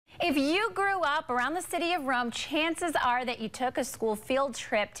If you grew up around the city of Rome, chances are that you took a school field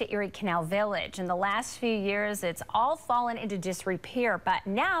trip to Erie Canal Village. In the last few years, it's all fallen into disrepair, but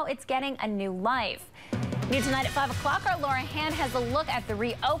now it's getting a new life. New tonight at 5 o'clock, our Laura Hand has a look at the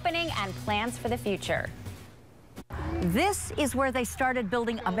reopening and plans for the future. This is where they started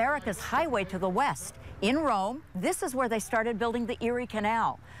building America's highway to the west. In Rome, this is where they started building the Erie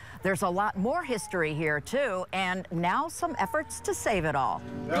Canal. There's a lot more history here, too, and now some efforts to save it all.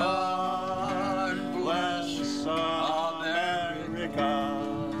 God bless America.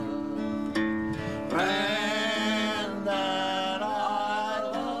 Land that I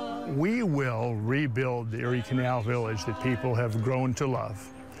love. We will rebuild the Erie Canal Village that people have grown to love.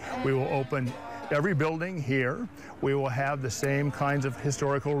 We will open every building here. We will have the same kinds of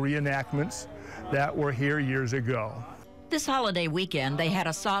historical reenactments that were here years ago. This holiday weekend, they had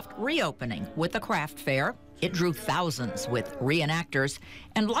a soft reopening with a craft fair. It drew thousands with reenactors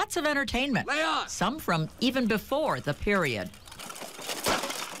and lots of entertainment, some from even before the period.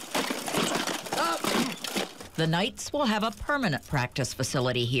 The Knights will have a permanent practice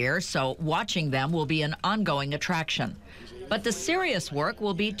facility here, so watching them will be an ongoing attraction. But the serious work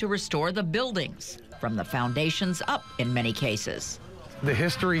will be to restore the buildings, from the foundations up in many cases. The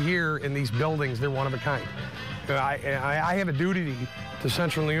history here in these buildings, they're one of a kind. I have a duty to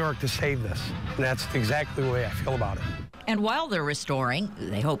Central New York to save this, and that's exactly the way I feel about it. And while they're restoring,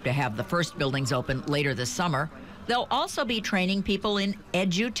 they hope to have the first buildings open later this summer. They'll also be training people in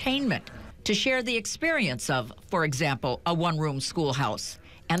edutainment to share the experience of, for example, a one-room schoolhouse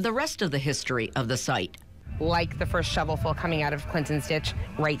and the rest of the history of the site. Like the first shovelful coming out of Clinton's Ditch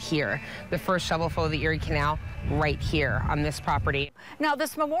right here. The first shovelful of the Erie Canal right here on this property. Now,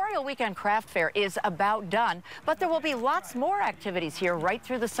 this Memorial Weekend craft fair is about done, but there will be lots more activities here right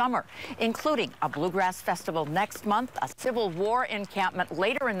through the summer, including a bluegrass festival next month, a Civil War encampment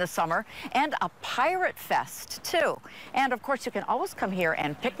later in the summer, and a pirate fest, too. And, of course, you can always come here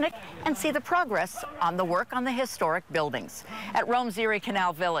and picnic and see the progress on the work on the historic buildings. At Rome's Erie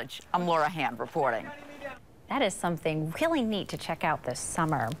Canal Village, I'm Laura Hand reporting. That is something really neat to check out this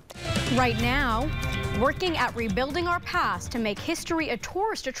summer. Right now, working at rebuilding our past to make history a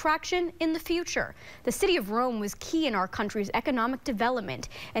tourist attraction in the future. The city of Rome was key in our country's economic development,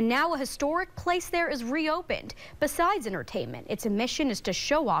 and now a historic place there is reopened. Besides entertainment, its mission is to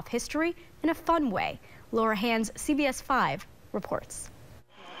show off history in a fun way. Laura Hand's CBS 5 reports.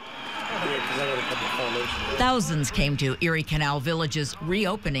 Thousands came to Erie Canal Village's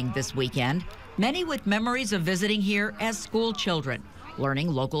reopening this weekend, many with memories of visiting here as school children, learning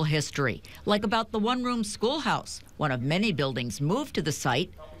local history, like about the one-room schoolhouse, one of many buildings moved to the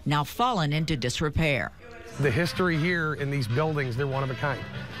site, now fallen into disrepair. The history here in these buildings, they're one of a kind.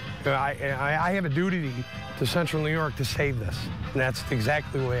 I have a duty to Central New York to save this, and that's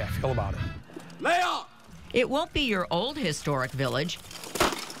exactly the way I feel about it. Lay off! It won't be your old historic village.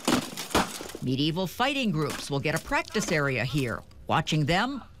 Medieval fighting groups will get a practice area here. Watching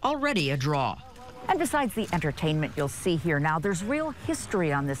them, already a draw. And besides the entertainment you'll see here now, there's real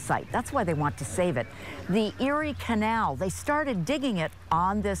history on this site. That's why they want to save it. The Erie Canal, they started digging it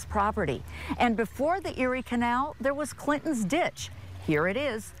on this property. And before the Erie Canal, there was Clinton's Ditch. Here it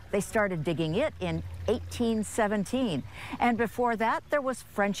is. They started digging it in 1817. And before that, there was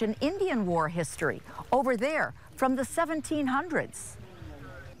French and Indian War history over there from the 1700s.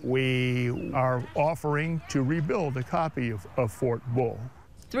 We are offering to rebuild a copy of Fort Bull.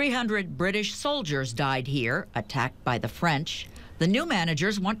 300 British soldiers died here, attacked by the French. The new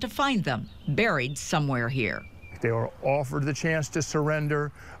managers want to find them, buried somewhere here. They were offered the chance to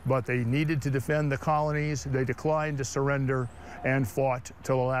surrender, but they needed to defend the colonies. They declined to surrender and fought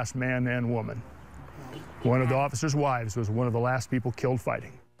till the last man and woman. One of the officers' wives was one of the last people killed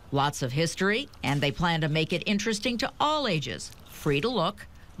fighting. Lots of history, and they plan to make it interesting to all ages. Free to look,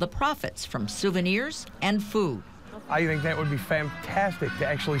 the profits from souvenirs and food. I think that would be fantastic to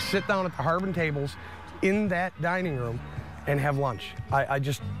actually sit down at the Harbin tables in that dining room and have lunch. I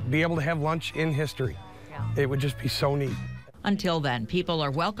just be able to have lunch in history. It would just be so neat. Until then, people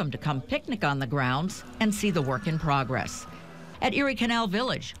are welcome to come picnic on the grounds and see the work in progress. At Erie Canal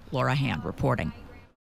Village, Laura Hand reporting.